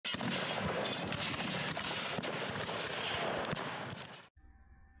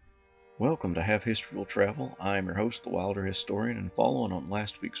Welcome to Have History Will Travel. I am your host, the Wilder Historian, and following on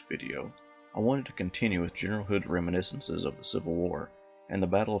last week's video, I wanted to continue with General Hood's reminiscences of the Civil War, and the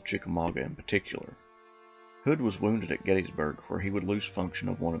Battle of Chickamauga in particular. Hood was wounded at Gettysburg, where he would lose function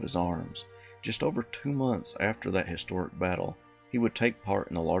of one of his arms. Just over 2 months after that historic battle, he would take part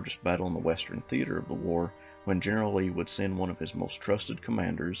in the largest battle in the western theater of the war, when General Lee would send one of his most trusted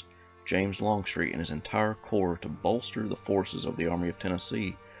commanders, James Longstreet, and his entire corps to bolster the forces of the Army of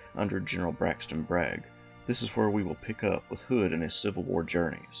Tennessee under General Braxton Bragg. This is where we will pick up with Hood and his Civil War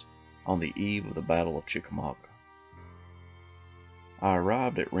journeys, on the eve of the Battle of Chickamauga. I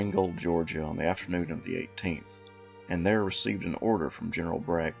arrived at Ringgold, Georgia on the afternoon of the 18th, and there received an order from General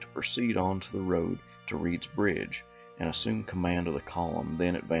Bragg to proceed on to the road to Reed's Bridge and assume command of the column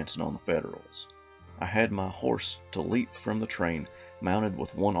then advancing on the Federals. I had my horse to leap from the train, mounted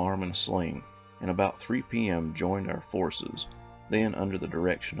with one arm in a sling, and about 3 p.m. joined our forces, then under the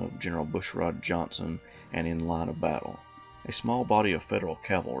direction of General Bushrod Johnson and in line of battle. A small body of Federal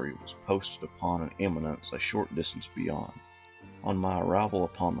cavalry was posted upon an eminence a short distance beyond. On my arrival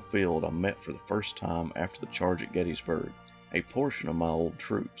upon the field, I met for the first time after the charge at Gettysburg a portion of my old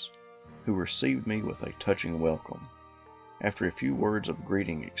troops, who received me with a touching welcome. After a few words of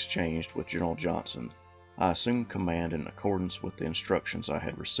greeting exchanged with General Johnson, I assumed command in accordance with the instructions I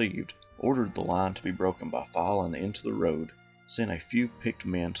had received, ordered the line to be broken by filing into the road, sent a few picked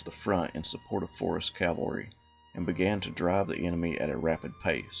men to the front in support of Forrest's cavalry, and began to drive the enemy at a rapid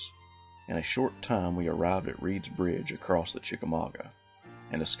pace. In a short time we arrived at Reed's Bridge across the Chickamauga,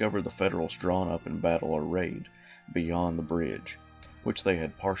 and discovered the Federals drawn up in battle arrayed beyond the bridge, which they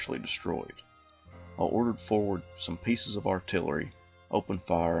had partially destroyed. I ordered forward some pieces of artillery, opened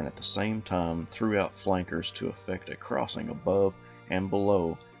fire, and at the same time threw out flankers to effect a crossing above and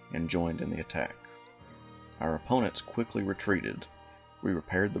below, and joined in the attack. Our opponents quickly retreated. We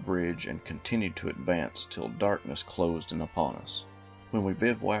repaired the bridge and continued to advance till darkness closed in upon us, when we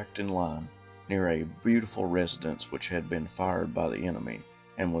bivouacked in line near a beautiful residence which had been fired by the enemy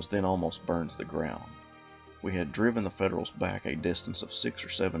and was then almost burned to the ground. We had driven the Federals back a distance of 6 or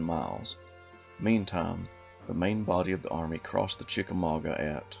 7 miles. Meantime, the main body of the army crossed the Chickamauga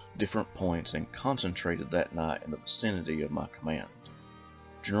at different points and concentrated that night in the vicinity of my command.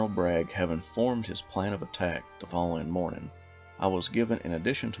 General Bragg having formed his plan of attack the following morning, I was given, in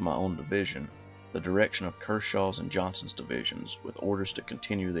addition to my own division, the direction of Kershaw's and Johnson's divisions, with orders to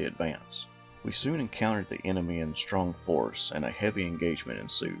continue the advance. We soon encountered the enemy in strong force, and a heavy engagement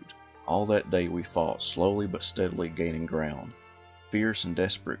ensued. All that day we fought, slowly but steadily gaining ground. Fierce and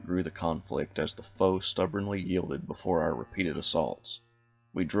desperate grew the conflict as the foe stubbornly yielded before our repeated assaults.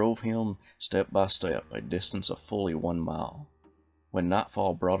 We drove him step by step a distance of fully 1 mile, when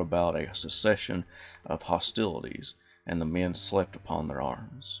nightfall brought about a cessation of hostilities, and the men slept upon their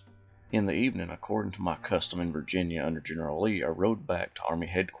arms. In the evening, according to my custom in Virginia under General Lee, I rode back to Army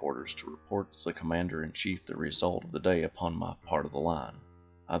headquarters to report to the Commander-in-Chief the result of the day upon my part of the line.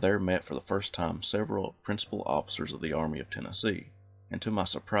 I there met for the first time several principal officers of the Army of Tennessee, and to my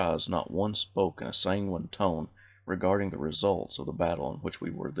surprise not one spoke in a sanguine tone regarding the results of the battle in which we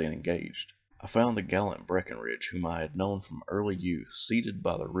were then engaged. I found the gallant Breckinridge, whom I had known from early youth, seated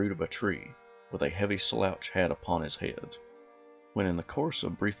by the root of a tree, with a heavy slouch hat upon his head. When in the course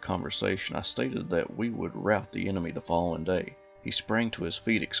of brief conversation I stated that we would rout the enemy the following day, he sprang to his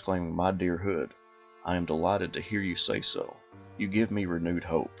feet, exclaiming, "My dear Hood, I am delighted to hear you say so. You give me renewed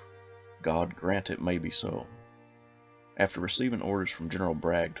hope. God grant it may be so." After receiving orders from General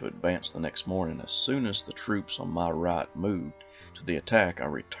Bragg to advance the next morning, as soon as the troops on my right moved to the attack, I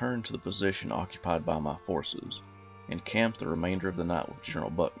returned to the position occupied by my forces, and camped the remainder of the night with General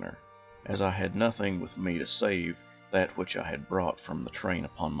Buckner, as I had nothing with me to save that which I had brought from the train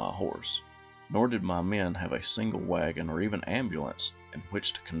upon my horse, nor did my men have a single wagon or even ambulance in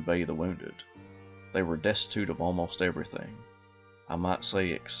which to convey the wounded. They were destitute of almost everything, I might say,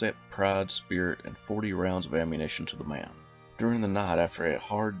 except pride, spirit, and 40 rounds of ammunition to the man. During the night, after a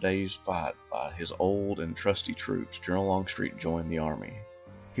hard day's fight by his old and trusty troops, General Longstreet joined the army.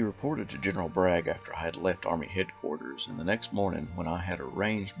 He reported to General Bragg after I had left Army headquarters, and the next morning, when I had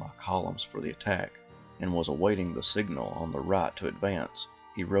arranged my columns for the attack and was awaiting the signal on the right to advance,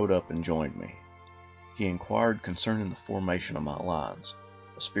 he rode up and joined me. He inquired concerning the formation of my lines,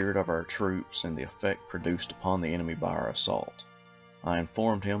 the spirit of our troops, and the effect produced upon the enemy by our assault. I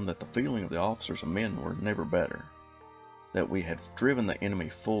informed him that the feeling of the officers and men were never better, that we had driven the enemy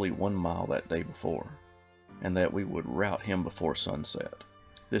fully 1 mile that day before, and that we would rout him before sunset.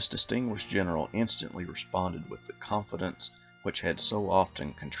 This distinguished general instantly responded with the confidence which had so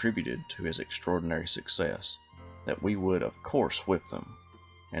often contributed to his extraordinary success, that we would of course whip them.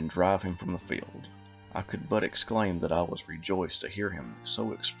 and drive him from the field. I could but exclaim that I was rejoiced to hear him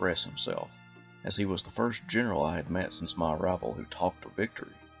so express himself, as he was the first general I had met since my arrival who talked of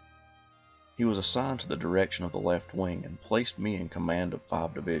victory. He was assigned to the direction of the left wing and placed me in command of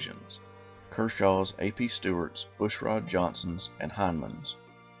 5 divisions: Kershaw's, A.P. Stewart's, Bushrod Johnson's, and Hindman's,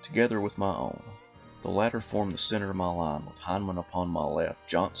 together with my own. The latter formed the center of my line, with Hindman upon my left,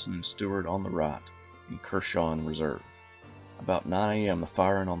 Johnson and Stewart on the right, and Kershaw in reserve. About 9 a.m. the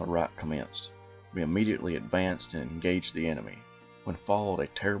firing on the right commenced. We immediately advanced and engaged the enemy, when followed a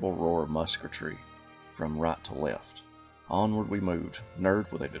terrible roar of musketry from right to left. Onward we moved,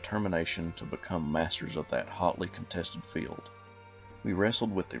 nerved with a determination to become masters of that hotly contested field. We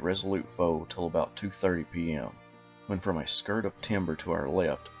wrestled with the resolute foe till about 2:30 p.m., when from a skirt of timber to our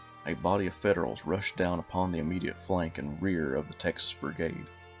left, a body of Federals rushed down upon the immediate flank and rear of the Texas Brigade,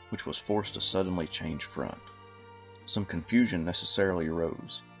 which was forced to suddenly change front. Some confusion necessarily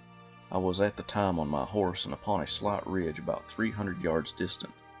arose. I was at the time on my horse and upon a slight ridge about 300 yards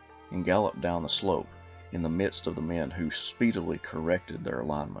distant, and galloped down the slope in the midst of the men who speedily corrected their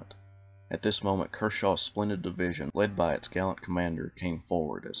alignment. At this moment Kershaw's splendid division, led by its gallant commander, came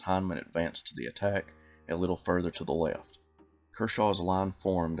forward as Hindman advanced to the attack a little further to the left. Kershaw's line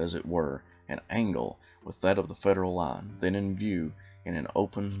formed, as it were, an angle with that of the Federal line, then in view in an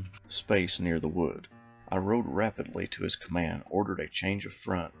open space near the wood. I rode rapidly to his command, ordered a change of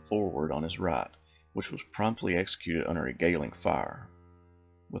front forward on his right, which was promptly executed under a galling fire.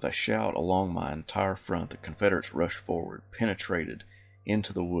 With a shout along my entire front, the Confederates rushed forward, penetrated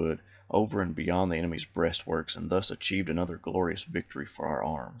into the wood, over and beyond the enemy's breastworks, and thus achieved another glorious victory for our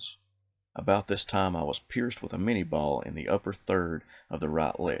arms. About this time I was pierced with a minie ball in the upper third of the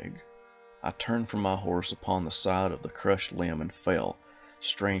right leg. I turned from my horse upon the side of the crushed limb and fell,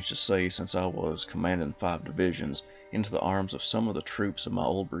 strange to say, since I was commanding 5 divisions, into the arms of some of the troops of my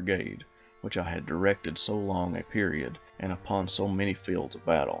old brigade, which I had directed so long a period, and upon so many fields of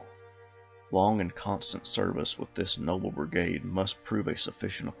battle. Long and constant service with this noble brigade must prove a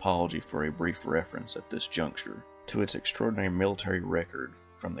sufficient apology for a brief reference at this juncture to its extraordinary military record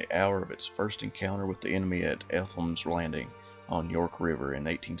from the hour of its first encounter with the enemy at Ethelm's Landing on York River in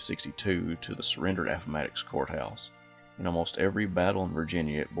 1862 to the surrender at Appomattox Courthouse. In almost every battle in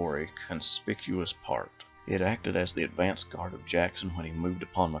Virginia it bore a conspicuous part. It acted as the advance guard of Jackson when he moved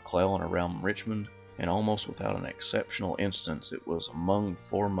upon McClellan around Richmond, and almost without an exceptional instance it was among the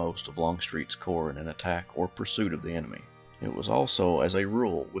foremost of Longstreet's corps in an attack or pursuit of the enemy. It was also, as a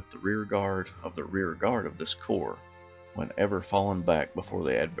rule, with the rear guard of this corps, whenever fallen back before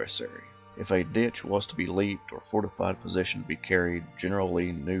the adversary. If a ditch was to be leaped or fortified position to be carried, General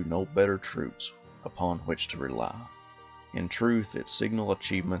Lee knew no better troops upon which to rely. In truth, its signal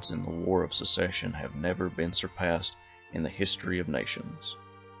achievements in the War of Secession have never been surpassed in the history of nations.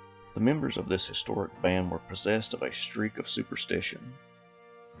 The members of this historic band were possessed of a streak of superstition,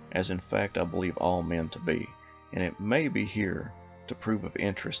 as in fact I believe all men to be, and it may be here to prove of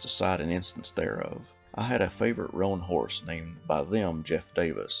interest to cite an instance thereof. I had a favorite roan horse named by them Jeff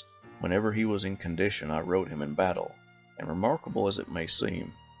Davis. Whenever he was in condition I rode him in battle, and remarkable as it may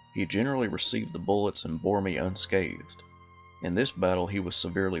seem, he generally received the bullets and bore me unscathed. In this battle he was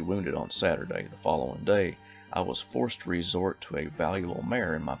severely wounded on Saturday. The following day I was forced to resort to a valuable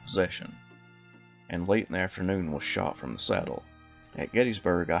mare in my possession, and late in the afternoon was shot from the saddle. At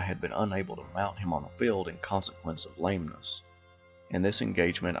Gettysburg I had been unable to mount him on the field in consequence of lameness. In this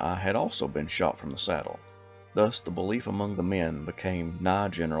engagement I had also been shot from the saddle. Thus the belief among the men became nigh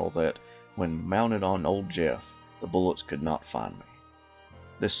general that, when mounted on old Jeff, the bullets could not find me.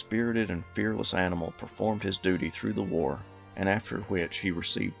 This spirited and fearless animal performed his duty through the war, and after which he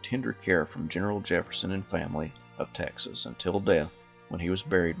received tender care from General Jefferson and family of Texas until death, when he was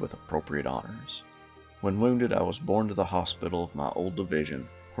buried with appropriate honors. When wounded, I was borne to the hospital of my old division,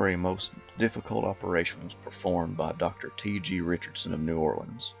 where a most difficult operation was performed by Dr. T.G. Richardson of New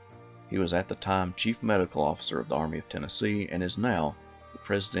Orleans. He was at the time Chief Medical Officer of the Army of Tennessee and is now the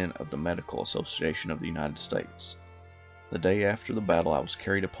President of the Medical Association of the United States. The day after the battle I was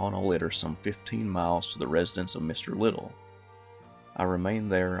carried upon a litter some 15 miles to the residence of Mr. Little. I remained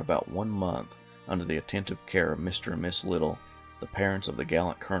there about 1 month under the attentive care of Mr. and Miss Little, the parents of the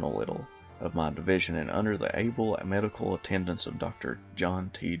gallant Colonel Little, of my division, and under the able medical attendance of Dr. John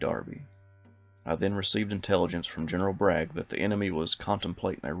T. Darby. I then received intelligence from General Bragg that the enemy was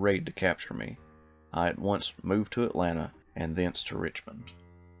contemplating a raid to capture me. I at once moved to Atlanta and thence to Richmond.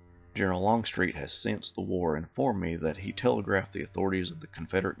 General Longstreet has since the war informed me that he telegraphed the authorities of the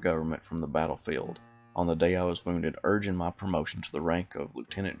Confederate government from the battlefield on the day I was wounded, urging my promotion to the rank of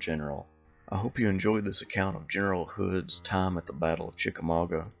Lieutenant General. I hope you enjoyed this account of General Hood's time at the Battle of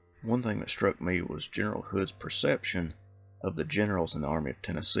Chickamauga. One thing that struck me was General Hood's perception of the generals in the Army of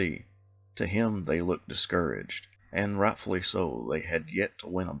Tennessee. To him, they looked discouraged, and rightfully so. They had yet to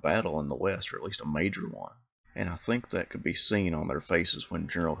win a battle in the West, or at least a major one. And I think that could be seen on their faces when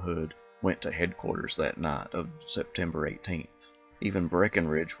General Hood went to headquarters that night of September 18th. Even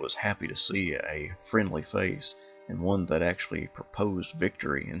Breckinridge was happy to see a friendly face, and one that actually proposed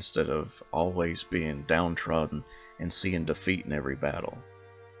victory instead of always being downtrodden and seeing defeat in every battle.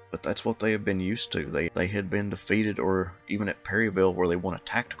 But that's what they had been used to. They had been defeated, or even at Perryville where they won a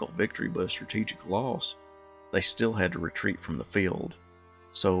tactical victory but a strategic loss, they still had to retreat from the field.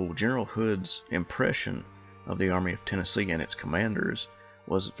 So General Hood's impression of the Army of Tennessee and its commanders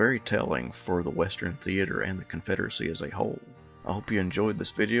was very telling for the Western theater and the Confederacy as a whole. I hope you enjoyed this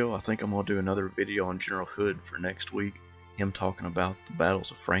video. I think I'm going to do another video on General Hood for next week, him talking about the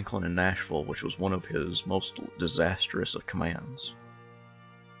battles of Franklin and Nashville, which was one of his most disastrous of commands.